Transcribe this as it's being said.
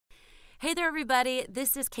Hey there, everybody.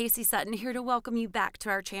 This is Casey Sutton here to welcome you back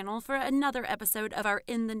to our channel for another episode of our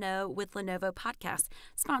In the Know with Lenovo podcast,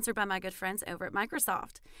 sponsored by my good friends over at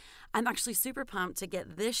Microsoft. I'm actually super pumped to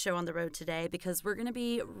get this show on the road today because we're going to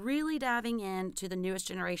be really diving into the newest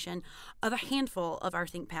generation of a handful of our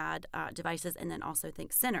ThinkPad devices and then also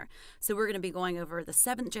ThinkCenter. So we're going to be going over the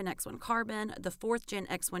 7th Gen X1 Carbon, the 4th Gen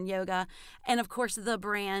X1 Yoga, and of course the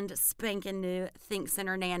brand spanking new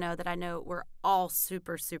ThinkCenter Nano that I know we're all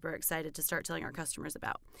super excited to start telling our customers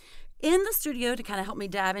about. In the studio to kind of help me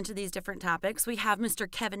dive into these different topics, we have Mr.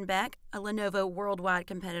 Kevin Beck, a Lenovo Worldwide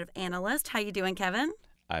Competitive Analyst. How you doing, Kevin?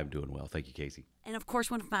 I'm doing well. Thank you, Casey. And of course,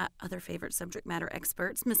 one of my other favorite subject matter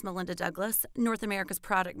experts, Miss Melinda Douglas, North America's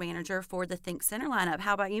product manager for the ThinkCenter lineup.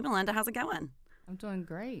 How about you, Melinda? How's it going? I'm doing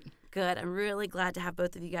great. Good. I'm really glad to have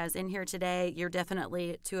both of you guys in here today. You're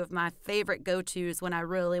definitely two of my favorite go-tos when I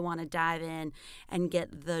really want to dive in and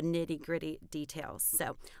get the nitty-gritty details.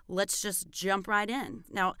 So let's just jump right in.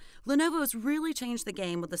 Now, Lenovo has really changed the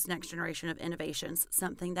game with this next generation of innovations,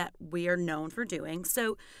 something that we are known for doing.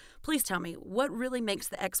 So please tell me, what really makes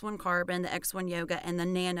the X1 Carbon, the X1 Yoga, and the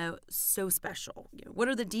Nano so special? What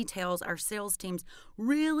are the details our sales teams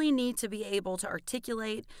really need to be able to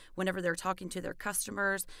articulate whenever they're talking to their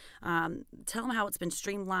customers? Tell them how it's been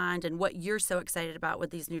streamlined and what you're so excited about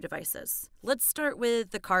with these new devices. Let's start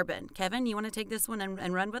with the Carbon. Kevin, you want to take this one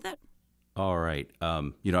and run with it? All right.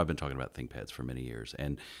 I've been talking about ThinkPads for many years,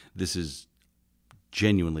 and this is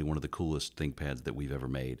genuinely one of the coolest ThinkPads that we've ever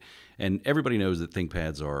made. And everybody knows that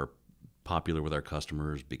ThinkPads are popular with our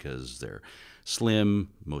customers because they're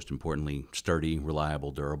slim, most importantly, sturdy,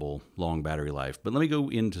 reliable, durable, long battery life. But let me go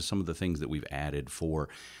into some of the things that we've added for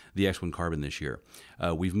the X1 Carbon this year.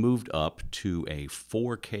 We've moved up to a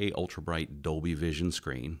 4K ultra bright Dolby Vision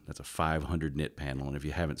screen. That's a 500 nit panel, and if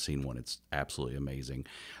you haven't seen one, it's absolutely amazing.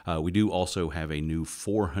 We do also have a new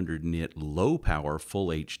 400 nit low power full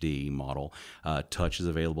HD model. Touch is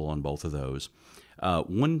available on both of those.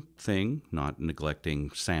 One thing, not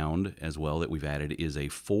neglecting sound as well, that we've added is a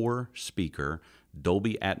 4-speaker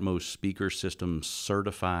Dolby Atmos speaker system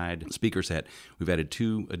certified speaker set. We've added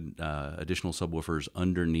 2 additional subwoofers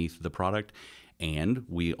underneath the product. And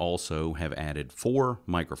we also have added 4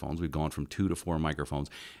 microphones. We've gone from 2 to 4 microphones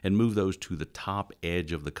and moved those to the top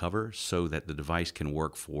edge of the cover so that the device can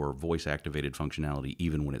work for voice-activated functionality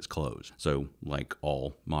even when it's closed. So like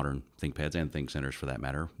all modern ThinkPads and ThinkCenters for that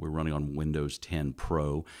matter, we're running on Windows 10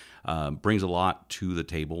 Pro. Brings a lot to the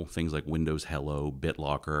table, things like Windows Hello,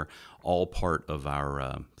 BitLocker, all part of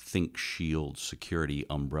our ThinkShield security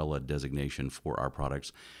umbrella designation for our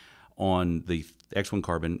products. On the X1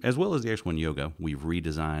 Carbon, as well as the X1 Yoga, we've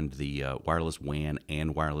redesigned the wireless WAN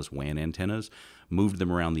and wireless WAN antennas, moved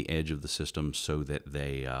them around the edge of the system so that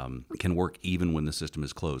they can work even when the system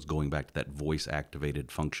is closed, going back to that voice-activated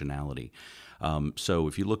functionality. So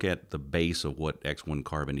if you look at the base of what X1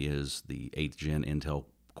 Carbon is, the 8th Gen Intel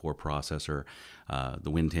Core processor, the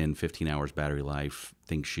Win 10, 15 hours battery life,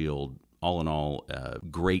 ThinkShield, all in all,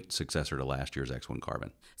 great successor to last year's X1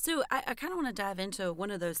 Carbon. So I kind of want to dive into one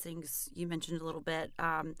of those things you mentioned a little bit,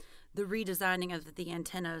 the redesigning of the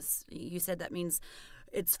antennas. You said that means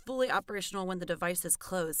it's fully operational when the device is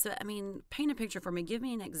closed. So, I mean, paint a picture for me. Give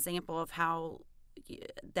me an example of how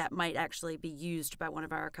that might actually be used by one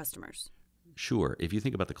of our customers. Sure. If you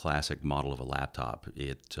think about the classic model of a laptop,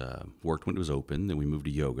 it worked when it was open, then we moved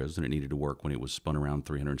to Yogas, and it needed to work when it was spun around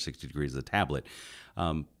 360 degrees of the tablet.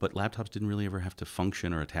 But laptops didn't really ever have to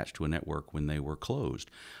function or attach to a network when they were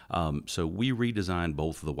closed. So we redesigned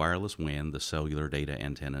both the wireless WAN, the cellular data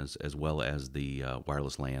antennas, as well as the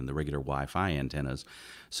wireless LAN, the regular Wi-Fi antennas,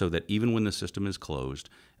 so that even when the system is closed,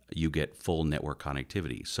 you get full network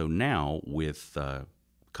connectivity. So now with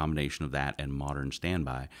combination of that and modern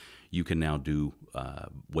standby, you can now do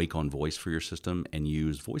wake on voice for your system and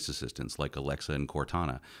use voice assistants like Alexa and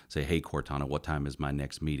Cortana. Say, hey, Cortana, what time is my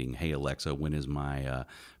next meeting? Hey, Alexa, when is my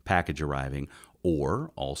package arriving?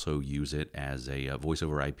 Or also use it as a voice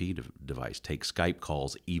over IP device. Take Skype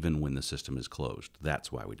calls even when the system is closed.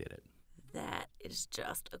 That's why we did it. That is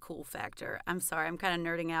just a cool factor. I'm sorry, I'm kind of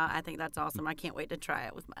nerding out. I think that's awesome. I can't wait to try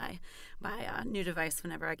it with my new device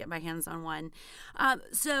whenever I get my hands on one.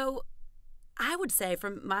 So I would say,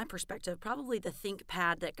 from my perspective, probably the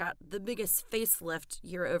ThinkPad that got the biggest facelift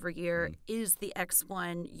year over year is the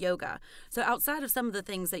X1 Yoga. So outside of some of the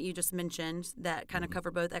things that you just mentioned that kind of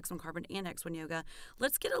cover both X1 Carbon and X1 Yoga,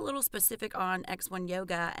 let's get a little specific on X1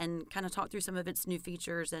 Yoga and kind of talk through some of its new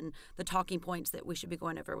features and the talking points that we should be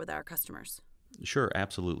going over with our customers. Sure,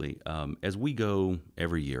 absolutely. As we go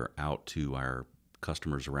every year out to our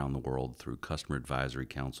customers around the world through customer advisory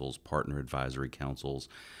councils, partner advisory councils,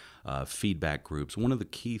 feedback groups. One of the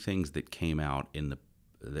key things that came out in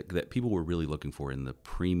that people were really looking for in the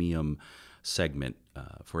premium segment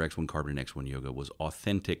for X1 Carbon and X1 Yoga was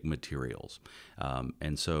authentic materials.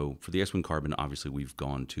 And so for the X1 Carbon, obviously we've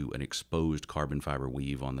gone to an exposed carbon fiber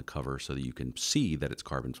weave on the cover so that you can see that it's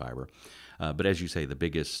carbon fiber. But as you say, the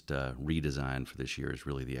biggest redesign for this year is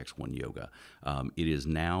really the X1 Yoga. It is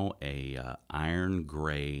now a iron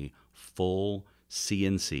gray full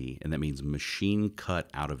CNC, and that means machine cut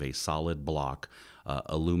out of a solid block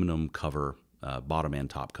aluminum cover, bottom and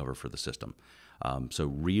top cover for the system. So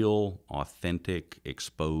real, authentic,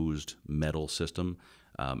 exposed metal system,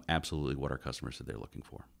 absolutely what our customers said they're looking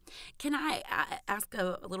for. Can I ask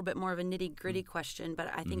a little bit more of a nitty-gritty question,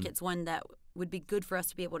 but I think it's one that would be good for us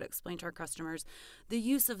to be able to explain to our customers. The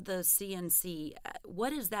use of the CNC, what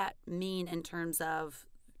does that mean in terms of,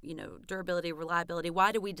 durability, reliability?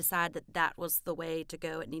 Why did we decide that that was the way to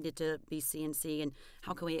go? It needed to be CNC, and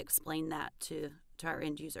how can we explain that to our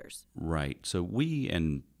end users? Right. So we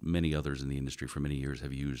and many others in the industry for many years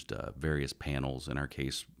have used various panels, in our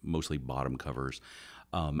case, mostly bottom covers,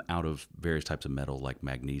 out of various types of metal like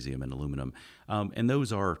magnesium and aluminum. And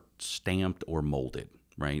those are stamped or molded,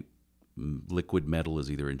 right? Liquid metal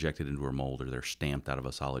is either injected into a mold or they're stamped out of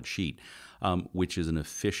a solid sheet, which is an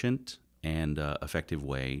efficient and effective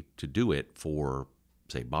way to do it for,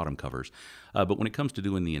 say, bottom covers. But when it comes to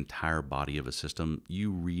doing the entire body of a system,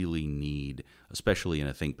 you really need, especially in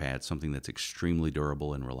a ThinkPad, something that's extremely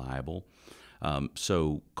durable and reliable.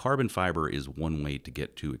 So carbon fiber is one way to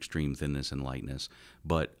get to extreme thinness and lightness,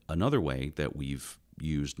 but another way that we've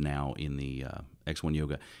used now in the X1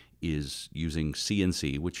 Yoga is using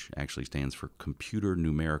CNC, which actually stands for Computer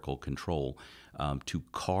Numerical Control, to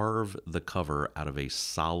carve the cover out of a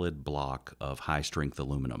solid block of high-strength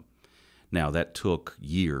aluminum. Now, that took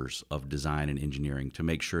years of design and engineering to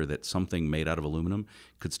make sure that something made out of aluminum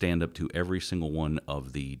could stand up to every single one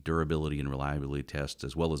of the durability and reliability tests,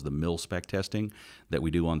 as well as the mil-spec testing that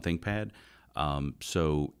we do on ThinkPad.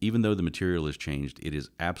 So even though the material has changed, it is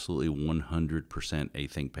absolutely 100% a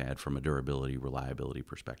ThinkPad from a durability, reliability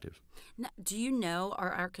perspective. Now, do you know,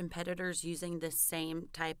 are our competitors using the same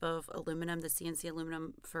type of aluminum, the CNC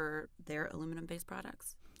aluminum, for their aluminum-based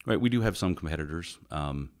products? Right, we do have some competitors.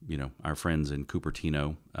 Our friends in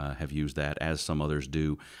Cupertino have used that, as some others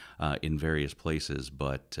do in various places.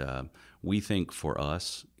 But we think for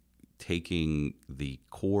us, taking the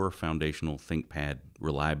core foundational ThinkPad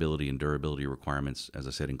reliability and durability requirements, as I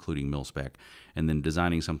said, including mil-spec, and then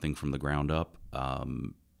designing something from the ground up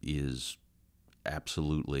is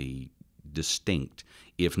absolutely distinct,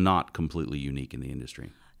 if not completely unique in the industry.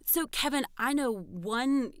 So, Kevin, I know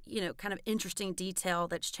one, kind of interesting detail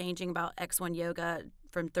that's changing about X1 Yoga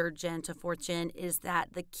from 3rd gen to 4th gen is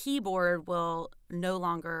that the keyboard will no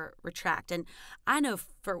longer retract. And I know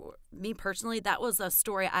for me personally, that was a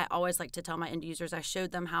story I always like to tell my end users. I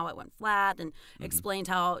showed them how it went flat and explained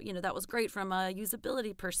how, that was great from a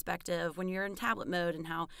usability perspective when you're in tablet mode and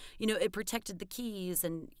how, it protected the keys.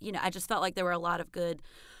 And, I just felt like there were a lot of good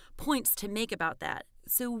points to make about that.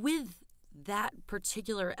 So with that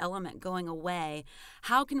particular element going away,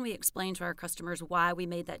 how can we explain to our customers why we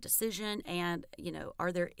made that decision? And,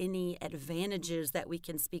 are there any advantages that we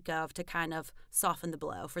can speak of to kind of soften the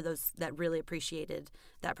blow for those that really appreciated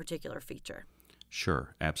that particular feature?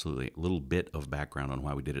 Sure, absolutely. A little bit of background on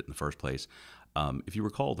why we did it in the first place. If you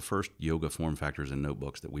recall, the first yoga form factors and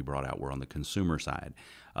notebooks that we brought out were on the consumer side,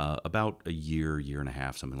 about a year and a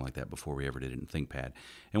half, something like that, before we ever did it in ThinkPad.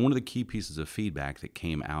 And one of the key pieces of feedback that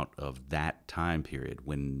came out of that time period,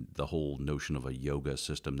 when the whole notion of a yoga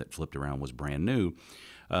system that flipped around was brand new,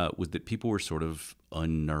 was that people were sort of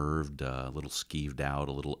unnerved, a little skeeved out,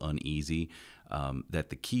 a little uneasy, that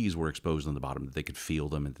the keys were exposed on the bottom, that they could feel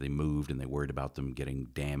them and that they moved, and they worried about them getting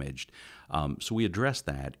damaged. So we addressed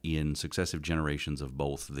that in successive generations of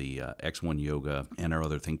both the X1 Yoga and our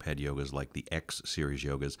other ThinkPad yogas, like the X series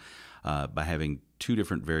yogas, by having two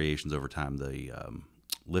different variations over time, the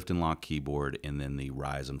lift and lock keyboard and then the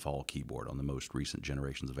rise and fall keyboard on the most recent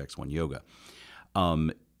generations of X1 Yoga.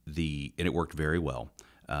 And it worked very well.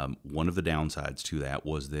 One of the downsides to that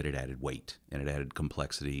was that it added weight and it added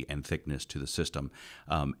complexity and thickness to the system.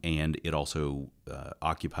 And it also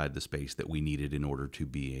occupied the space that we needed in order to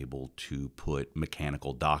be able to put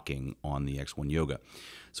mechanical docking on the X1 Yoga.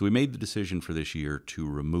 So we made the decision for this year to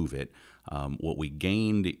remove it. What we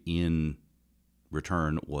gained in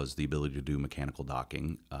return was the ability to do mechanical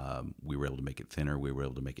docking. We were able to make it thinner. We were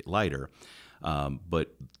able to make it lighter.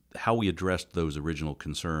 But how we addressed those original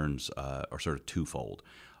concerns are sort of twofold.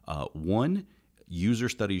 One, User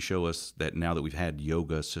studies show us that now that we've had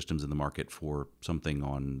yoga systems in the market for something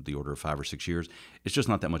on the order of 5 or 6 years, it's just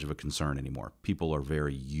not that much of a concern anymore. People are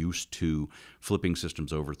very used to flipping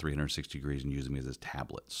systems over 360 degrees and using these as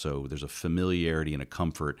tablets. So there's a familiarity and a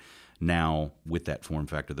comfort now with that form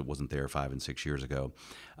factor that wasn't there 5 and 6 years ago.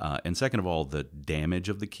 And second of all, the damage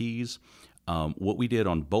of the keys. What we did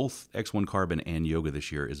on both X1 Carbon and Yoga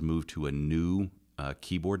this year is move to a new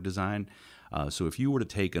keyboard design. So if you were to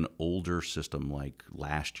take an older system like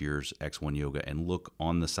last year's X1 Yoga and look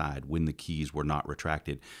on the side when the keys were not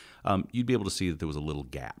retracted, you'd be able to see that there was a little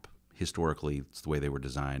gap. Historically, it's the way they were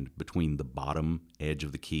designed between the bottom edge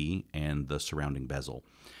of the key and the surrounding bezel.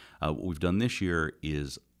 What we've done this year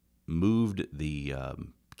is moved the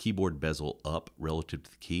keyboard bezel up relative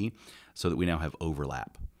to the key so that we now have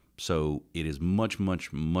overlap. So it is much,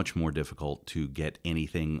 much, much more difficult to get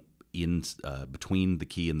anything in between the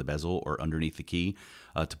key and the bezel or underneath the key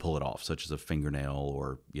to pull it off, such as a fingernail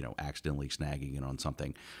or accidentally snagging it on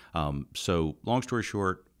something. So long story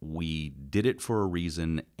short, we did it for a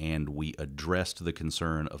reason, and we addressed the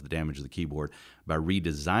concern of the damage of the keyboard by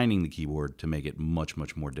redesigning the keyboard to make it much,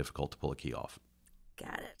 much more difficult to pull a key off.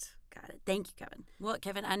 Got it. Thank you, Kevin. Well,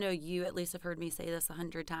 Kevin, I know you at least have heard me say this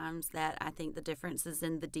 100 times, that I think the difference is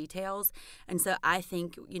in the details. And so I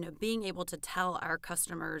think, being able to tell our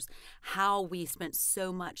customers how we spent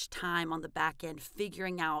so much time on the back end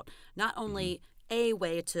figuring out not only a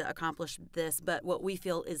way to accomplish this, but what we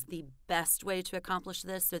feel is the best way to accomplish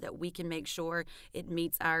this so that we can make sure it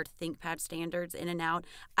meets our ThinkPad standards in and out.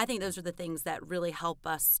 I think those are the things that really help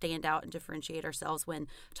us stand out and differentiate ourselves when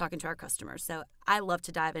talking to our customers. So I love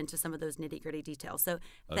to dive into some of those nitty-gritty details. So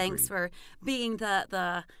thanks for being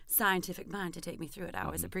the scientific mind to take me through it. I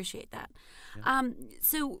always appreciate that. Yeah.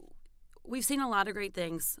 So we've seen a lot of great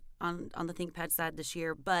things on the ThinkPad side this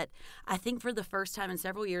year, but I think for the first time in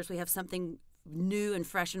several years, we have something new and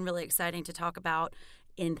fresh and really exciting to talk about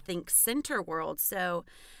in ThinkCenter world. So,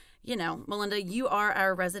 Melinda, you are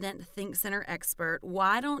our resident ThinkCenter expert.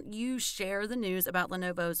 Why don't you share the news about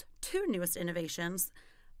Lenovo's 2 newest innovations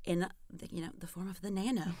in the form of the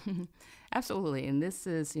Nano? Absolutely. And this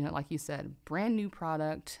is, like you said, brand new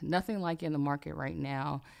product, nothing like in the market right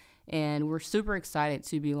now. And we're super excited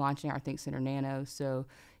to be launching our ThinkCenter Nano. So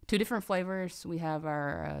 2 different flavors. We have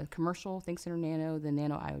our commercial ThinkCenter Nano, the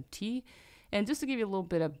Nano IoT. And just to give you a little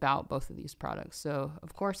bit about both of these products. So,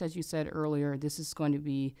 of course, as you said earlier, this is going to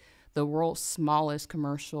be the world's smallest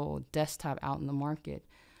commercial desktop out in the market.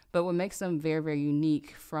 But what makes them very, very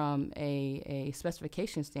unique from a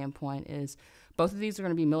specification standpoint is both of these are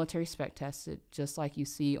going to be military spec tested, just like you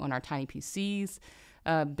see on our tiny PCs,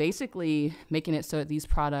 basically making it so that these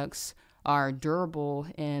products are durable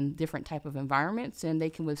in different type of environments, and they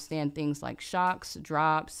can withstand things like shocks,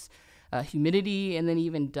 drops, humidity, and then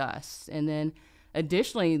even dust. And then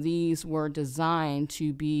additionally, these were designed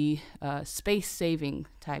to be space-saving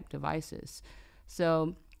type devices.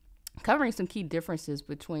 So covering some key differences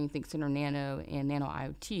between ThinkCenter Nano and Nano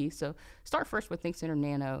IoT. So start first with ThinkCenter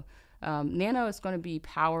Nano. Nano is going to be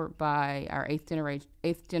powered by our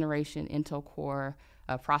 8th generation Intel Core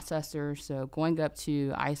processor, so going up to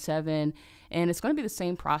i7, and it's going to be the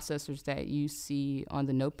same processors that you see on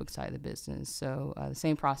the notebook side of the business. So the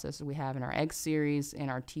same processor we have in our X series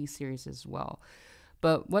and our T series as well.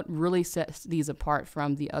 But what really sets these apart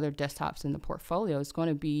from the other desktops in the portfolio is going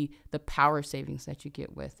to be the power savings that you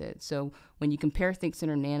get with it. So when you compare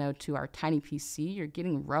ThinkCenter Nano to our tiny PC, you're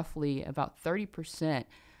getting roughly about 30%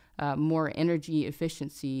 more energy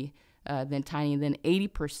efficiency than Tiny, and then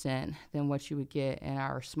 80% than what you would get in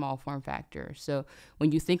our small form factor. So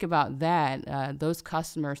when you think about that, those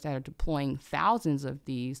customers that are deploying thousands of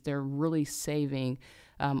these, they're really saving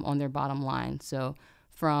on their bottom line. So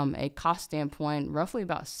from a cost standpoint, roughly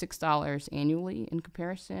about $6 annually in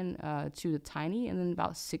comparison to the Tiny, and then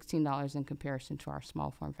about $16 in comparison to our small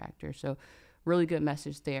form factor. So really good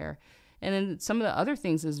message there. And then some of the other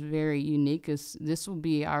things is very unique is this will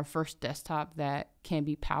be our first desktop that can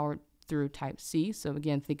be powered through Type-C. So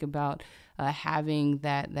again, think about having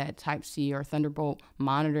that Type-C or Thunderbolt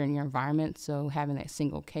monitor in your environment, so having that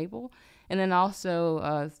single cable. And then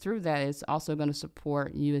also through that, it's also going to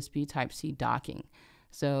support USB Type-C docking.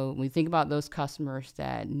 So when we think about those customers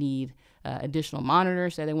that need additional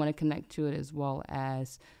monitors that they want to connect to it, as well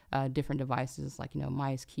as different devices like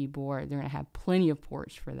mice, keyboard, they're going to have plenty of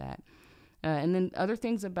ports for that. And then other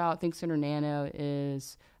things about ThinkCenter Nano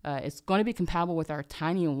is it's going to be compatible with our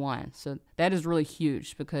Tiny in One. So that is really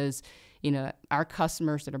huge because, our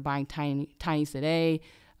customers that are buying Tinys today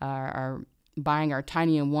are buying our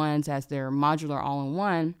Tiny in Ones as their modular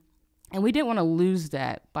all-in-one. And we didn't want to lose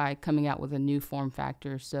that by coming out with a new form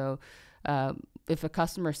factor. So if a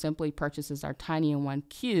customer simply purchases our Tiny-in-One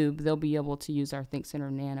Cube, they'll be able to use our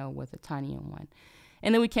ThinkCenter Nano with a Tiny-in-One.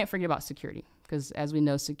 And then we can't forget about security, because as we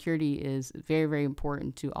know, security is very, very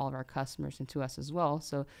important to all of our customers and to us as well.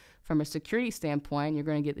 So from a security standpoint, you're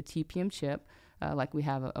going to get the TPM chip, like we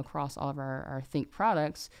have across all of our Think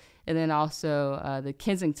products, and then also the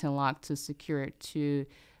Kensington lock to secure it to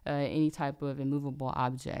any type of immovable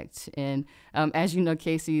object. And as you know,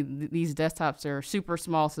 Casey, these desktops are super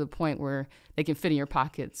small to the point where they can fit in your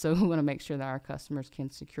pocket. So we want to make sure that our customers can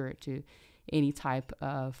secure it to any type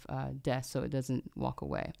of desk so it doesn't walk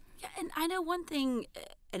away. Yeah, and I know one thing,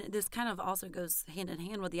 and this kind of also goes hand in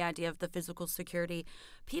hand with the idea of the physical security.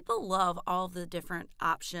 People love all the different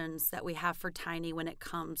options that we have for Tiny when it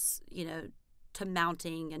comes, to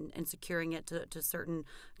mounting and securing it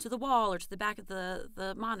to the wall or to the back of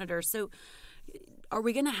the monitor. So are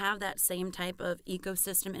we going to have that same type of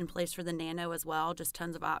ecosystem in place for the Nano as well? Just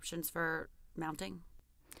tons of options for mounting?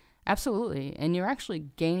 Absolutely. And you're actually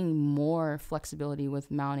gaining more flexibility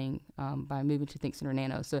with mounting by moving to ThinkCenter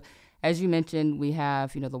Nano. So as you mentioned, we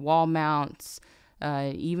have, the wall mounts,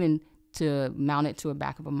 even to mount it to a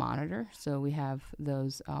back of a monitor. So we have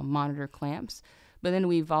those monitor clamps. But then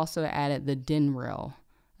we've also added the DIN rail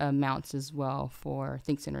mounts as well for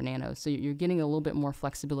ThinkCenter Nano. So you're getting a little bit more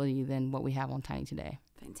flexibility than what we have on Tiny today.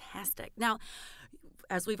 Fantastic. Now,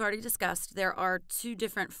 as we've already discussed, there are 2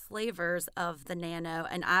 different flavors of the Nano,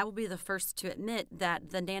 and I will be the first to admit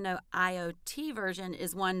that the Nano IoT version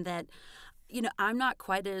is one that, I'm not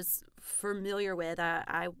quite as familiar with.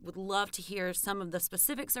 I would love to hear some of the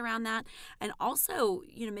specifics around that, and also,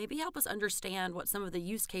 maybe help us understand what some of the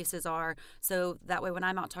use cases are, so that way when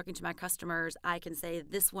I'm out talking to my customers, I can say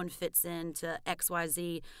this one fits into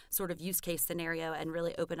XYZ sort of use case scenario and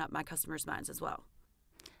really open up my customers' minds as well.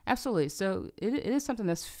 Absolutely. So it is something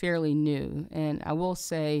that's fairly new. And I will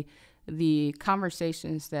say the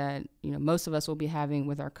conversations that, most of us will be having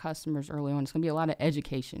with our customers early on, it's going to be a lot of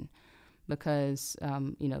education because,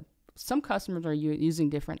 some customers are using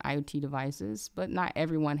different IoT devices, but not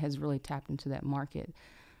everyone has really tapped into that market.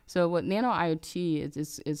 So what Nano IoT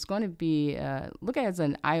is going to be, look at it as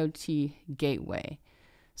an IoT gateway.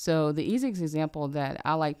 So the easiest example that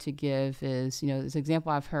I like to give is, this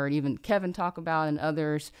example I've heard even Kevin talk about and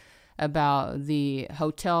others about the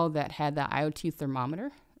hotel that had the IoT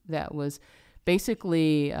thermometer that was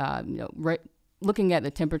basically, looking at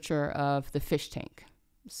the temperature of the fish tank.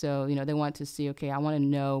 So, they want to see, okay, I want to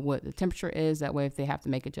know what the temperature is. That way, if they have to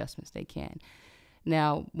make adjustments, they can.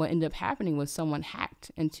 Now, what ended up happening was someone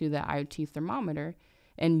hacked into the IoT thermometer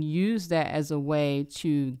and use that as a way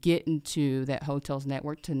to get into that hotel's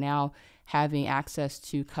network to now having access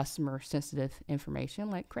to customer-sensitive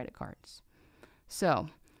information like credit cards. So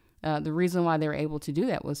the reason why they were able to do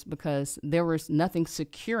that was because there was nothing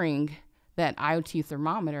securing that IoT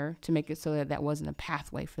thermometer to make it so that that wasn't a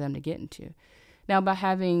pathway for them to get into. Now, by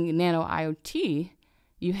having Nano IoT,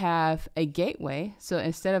 you have a gateway. So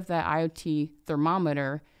instead of that IoT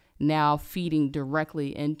thermometer now feeding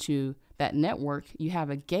directly into that network, you have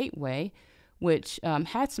a gateway which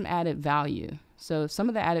had some added value. So some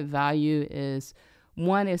of the added value is,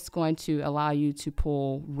 one, it's going to allow you to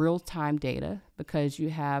pull real-time data because you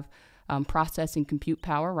have processing compute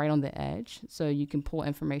power right on the edge, so you can pull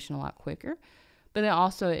information a lot quicker. But then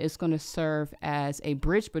also it's going to serve as a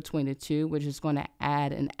bridge between the two, which is going to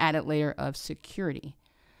add an added layer of security.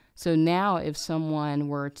 So now if someone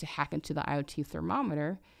were to hack into the IoT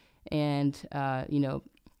thermometer and,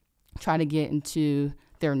 try to get into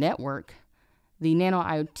their network, the Nano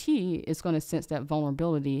IoT is going to sense that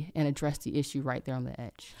vulnerability and address the issue right there on the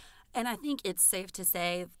edge. And I think it's safe to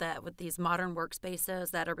say that with these modern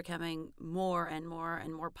workspaces that are becoming more and more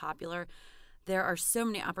and more popular, there are so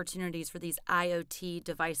many opportunities for these IoT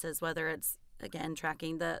devices, whether it's, again,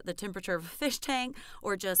 tracking the temperature of a fish tank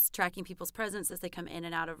or just tracking people's presence as they come in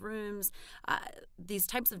and out of rooms. These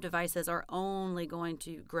types of devices are only going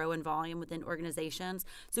to grow in volume within organizations.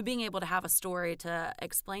 So being able to have a story to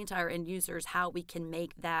explain to our end users how we can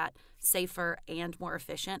make that safer and more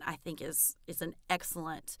efficient, I think is an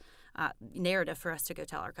excellent narrative for us to go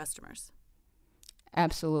tell our customers.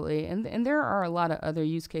 Absolutely. And there are a lot of other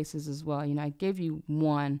use cases as well. I gave you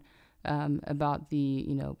one about the,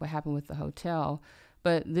 what happened with the hotel.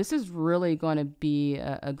 But this is really going to be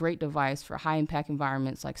a great device for high impact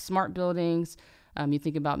environments like smart buildings. You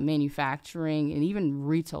think about manufacturing and even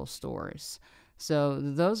retail stores. So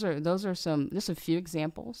those are just a few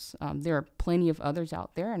examples. There are plenty of others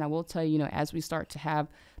out there. And I will tell you, as we start to have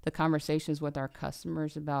the conversations with our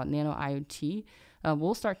customers about Nano IoT,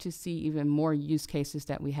 we'll start to see even more use cases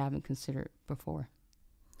that we haven't considered before.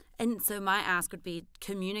 And so my ask would be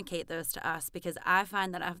communicate those to us, because I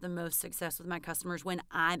find that I have the most success with my customers when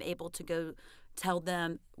I'm able to go tell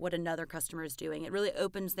them what another customer is doing. It really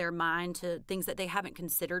opens their mind to things that they haven't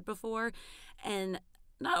considered before. And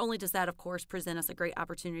not only does that, of course, present us a great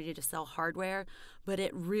opportunity to sell hardware, but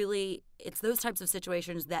it's those types of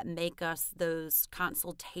situations that make us those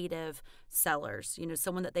consultative sellers,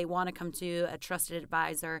 someone that they want to come to, a trusted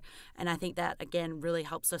advisor. And I think that, again, really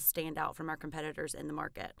helps us stand out from our competitors in the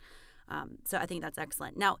market. So I think that's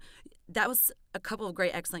excellent. Now, that was a couple of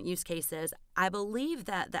great, excellent use cases. I believe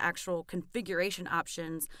that the actual configuration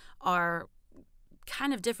options are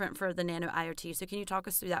kind of different for the Nano IoT. So can you talk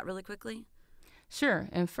us through that really quickly? Sure.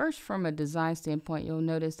 And first, from a design standpoint, you'll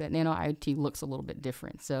notice that Nano IoT looks a little bit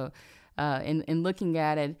different. So in looking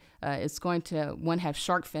at it, it's going to, one, have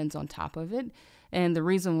shark fins on top of it. And the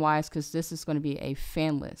reason why is because this is going to be a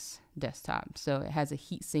fanless desktop. So it has a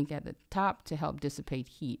heat sink at the top to help dissipate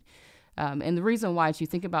heat. And the reason why is you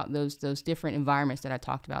think about those different environments that I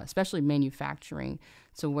talked about, especially manufacturing,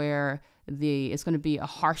 to where it's going to be a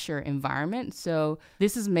harsher environment. So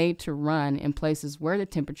this is made to run in places where the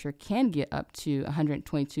temperature can get up to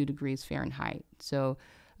 122 degrees Fahrenheit. So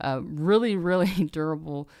really, really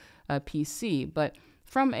durable PC. But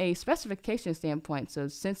from a specification standpoint, so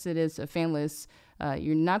since it is a fanless,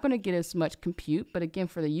 you're not going to get as much compute, but again,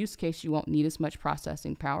 for the use case, you won't need as much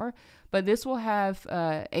processing power. But this will have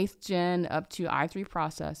 8th gen up to i3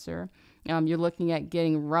 processor. You're looking at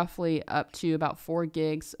getting roughly up to about 4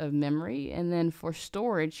 gigs of memory. And then for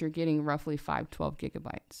storage, you're getting roughly 512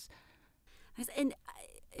 gigabytes. And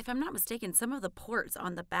if I'm not mistaken, some of the ports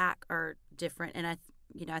on the back are different. And I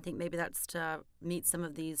think maybe that's to meet some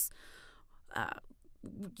of these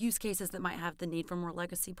use cases that might have the need for more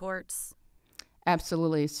legacy ports.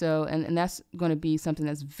 Absolutely. So, and that's going to be something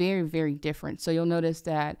that's very, very different. So you'll notice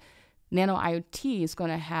that Nano IoT is going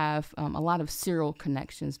to have a lot of serial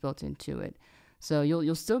connections built into it. So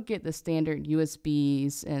you'll still get the standard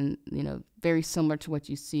USBs and, very similar to what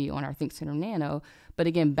you see on our ThinkCentre Nano. But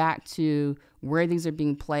again, back to where these are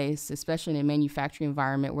being placed, especially in a manufacturing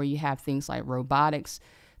environment where you have things like robotics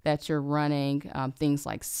that you're running, things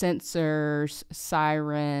like sensors,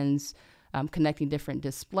 sirens, connecting different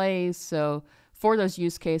displays. So for those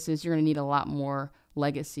use cases, you're going to need a lot more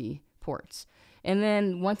legacy ports. And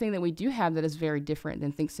then one thing that we do have that is very different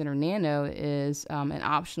than ThinkCentre Nano is an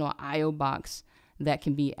optional I/O box that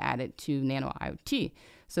can be added to Nano IoT.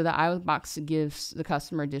 So the I/O box gives the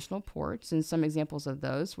customer additional ports, and some examples of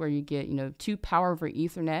those where you get 2 Power over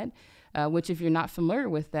Ethernet, which if you're not familiar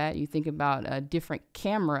with that, you think about different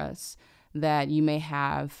cameras that you may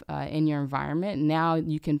have in your environment. Now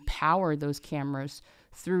you can power those cameras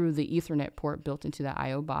through the Ethernet port built into the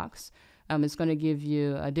I/O box. It's going to give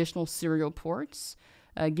you additional serial ports,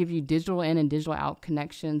 give you digital in and digital out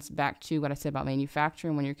connections back to what I said about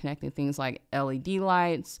manufacturing when you're connecting things like LED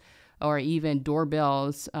lights or even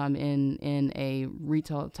doorbells in a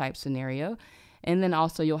retail type scenario. And then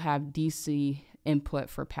also you'll have DC input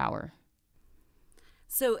for power.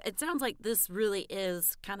 So it sounds like this really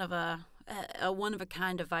is kind of a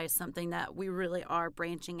one-of-a-kind device, something that we really are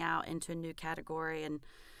branching out into a new category. And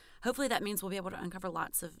hopefully that means we'll be able to uncover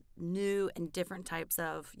lots of new and different types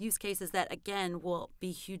of use cases that, again, will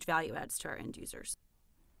be huge value adds to our end users.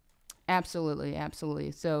 Absolutely,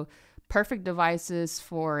 absolutely. So perfect devices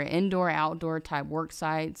for indoor, outdoor type work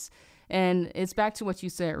sites. And it's back to what you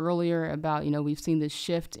said earlier about, we've seen this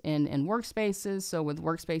shift in workspaces. So with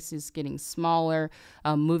workspaces getting smaller,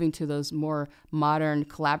 moving to those more modern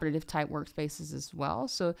collaborative type workspaces as well.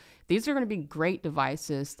 So these are going to be great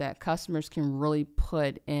devices that customers can really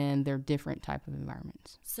put in their different type of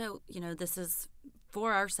environments. So, this is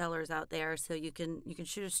for our sellers out there, so you can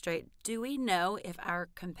shoot us straight. Do we know if our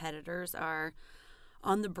competitors are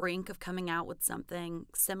on the brink of coming out with something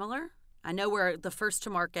similar? I know we're the first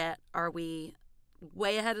to market. Are we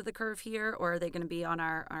way ahead of the curve here, or are they going to be on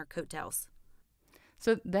our coattails?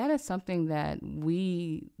 So that is something that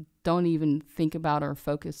we don't even think about or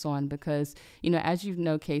focus on because, as you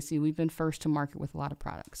know, Casey, we've been first to market with a lot of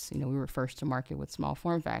products. We were first to market with small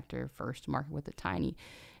form factor, first to market with the Tiny.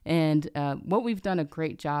 And what we've done a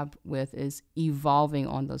great job with is evolving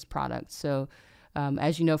on those products. So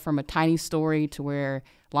as you know, from a Tiny story to where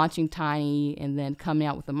launching Tiny and then coming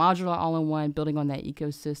out with a modular all-in-one, building on that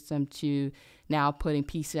ecosystem to now putting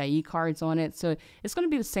PCIe cards on it. So it's going to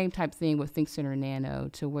be the same type thing with ThinkCentre Nano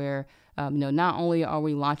to where, not only are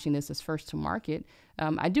we launching this as first to market,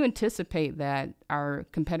 I do anticipate that our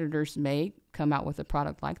competitors may come out with a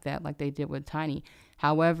product like that, like they did with Tiny.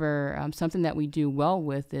 However, something that we do well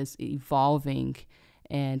with is evolving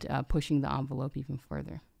and pushing the envelope even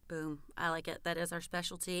further. Boom. I like it. That is our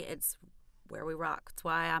specialty. It's where we rock. That's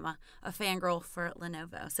why I'm a fangirl for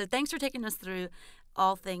Lenovo. So thanks for taking us through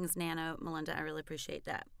all things Nano, Melinda. I really appreciate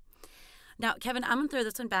that. Now, Kevin, I'm going to throw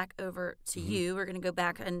this one back over to you. We're going to go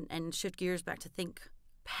back and shift gears back to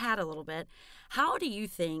ThinkPad a little bit. How do you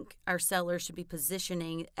think our sellers should be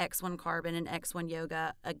positioning X1 Carbon and X1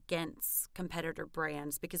 Yoga against competitor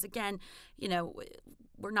brands? Because, again,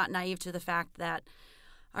 we're not naive to the fact that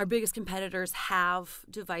our biggest competitors have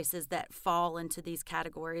devices that fall into these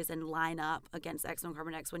categories and line up against X1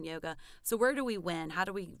 Carbon, X1 Yoga. So where do we win? How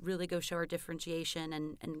do we really go show our differentiation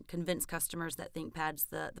and convince customers that ThinkPad's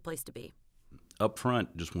the place to be? Up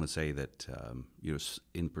front, just want to say that,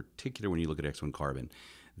 in particular, when you look at X1 Carbon,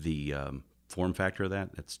 the form factor of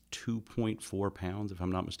that's 2.4 pounds, if I'm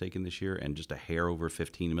not mistaken, this year, and just a hair over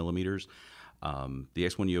 15 millimeters. The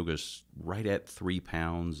X1 Yoga is right at 3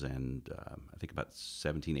 pounds and I think about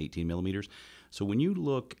 17, 18 millimeters. So when you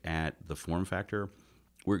look at the form factor,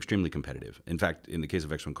 we're extremely competitive. In fact, in the case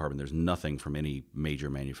of X1 Carbon, there's nothing from any major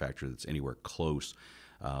manufacturer that's anywhere close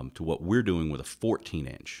to what we're doing with a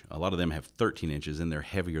 14-inch. A lot of them have 13 inches, and they're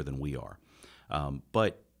heavier than we are.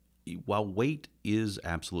 But while weight is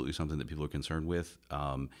absolutely something that people are concerned with,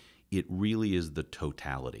 it really is the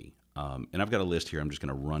totality. And I've got a list here I'm just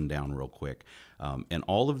going to run down real quick. And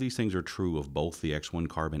all of these things are true of both the X1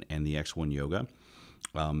 Carbon and the X1 Yoga.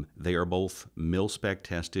 They are both mil-spec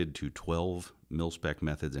tested to 12 mil-spec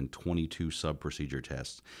methods and 22 sub-procedure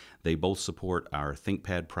tests. They both support our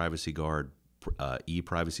ThinkPad Privacy Guard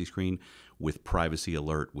e-privacy screen with Privacy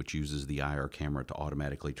Alert, which uses the IR camera to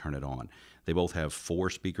automatically turn it on. They both have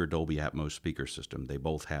 4-speaker Dolby Atmos speaker system. They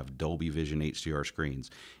both have Dolby Vision HDR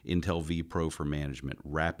screens, Intel vPro for management,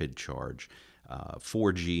 rapid charge,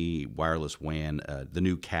 4G wireless WAN, the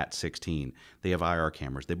new Cat 16. They have IR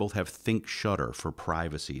cameras. They both have Think Shutter for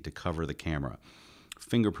privacy to cover the camera.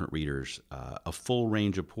 Fingerprint readers, a full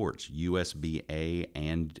range of ports, USB-A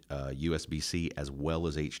and USB-C, as well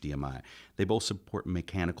as HDMI. They both support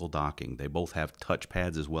mechanical docking. They both have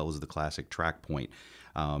touchpads as well as the classic track point.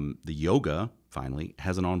 The Yoga, finally,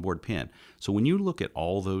 has an onboard pen. So when you look at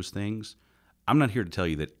all those things, I'm not here to tell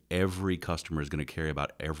you that every customer is going to care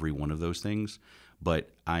about every one of those things, but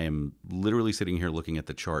I am literally sitting here looking at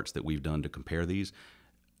the charts that we've done to compare these.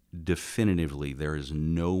 Definitively, there is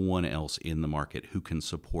no one else in the market who can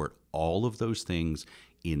support all of those things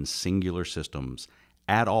in singular systems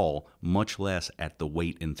at all, much less at the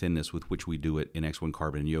weight and thinness with which we do it in X1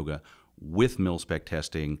 Carbon and Yoga with mil-spec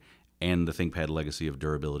testing and the ThinkPad legacy of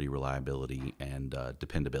durability, reliability, and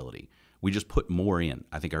dependability. We just put more in.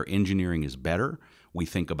 I think our engineering is better. We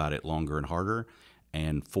think about it longer and harder.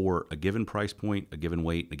 And for a given price point, a given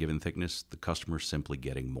weight, a given thickness, the customer's simply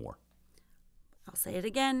getting more. I'll say it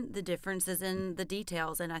again, the difference is in the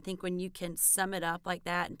details. And I think when you can sum it up like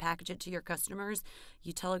that and package it to your customers,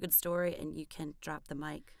 you tell a good story and you can drop the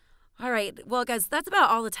mic. All right. Well, guys, that's about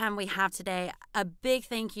all the time we have today. A big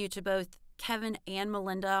thank you to both Kevin and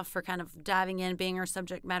Melinda for kind of diving in, being our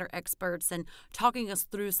subject matter experts and talking us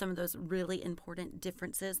through some of those really important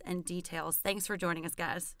differences and details. Thanks for joining us,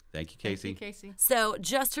 guys. Thank you, Casey. Thank you, Casey. So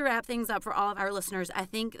just to wrap things up for all of our listeners, I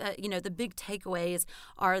think that, the big takeaways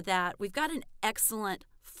are that we've got an excellent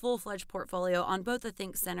full-fledged portfolio on both the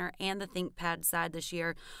ThinkCenter and the ThinkPad side this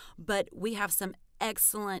year, but we have some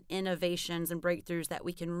excellent innovations and breakthroughs that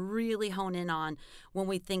we can really hone in on when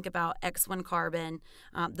we think about X1 Carbon,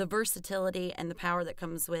 the versatility and the power that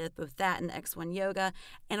comes with both that and the X1 Yoga,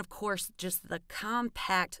 and of course, just the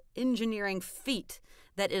compact engineering feat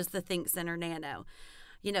that is the ThinkCenter Nano.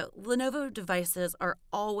 Lenovo devices are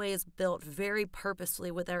always built very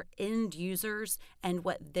purposefully with our end users and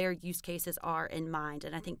what their use cases are in mind,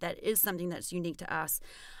 and I think that is something that's unique to us.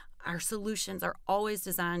 Our solutions are always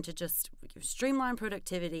designed to just streamline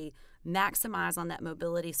productivity, maximize on that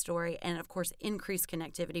mobility story, and of course, increase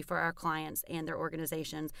connectivity for our clients and their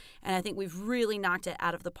organizations. And I think we've really knocked it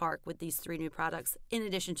out of the park with these 3 new products, in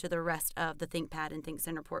addition to the rest of the ThinkPad and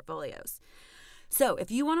ThinkCenter portfolios. So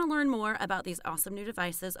if you want to learn more about these awesome new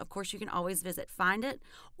devices, of course, you can always visit Find It,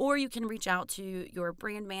 or you can reach out to your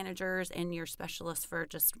brand managers and your specialists for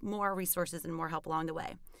just more resources and more help along the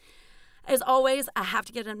way. As always, I have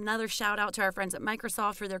to give another shout out to our friends at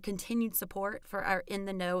Microsoft for their continued support for our In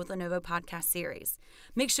the Know with Lenovo podcast series.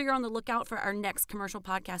 Make sure you're on the lookout for our next commercial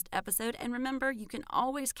podcast episode. And remember, you can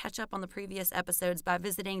always catch up on the previous episodes by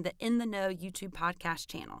visiting the In the Know YouTube podcast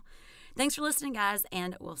channel. Thanks for listening, guys,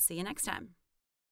 and we'll see you next time.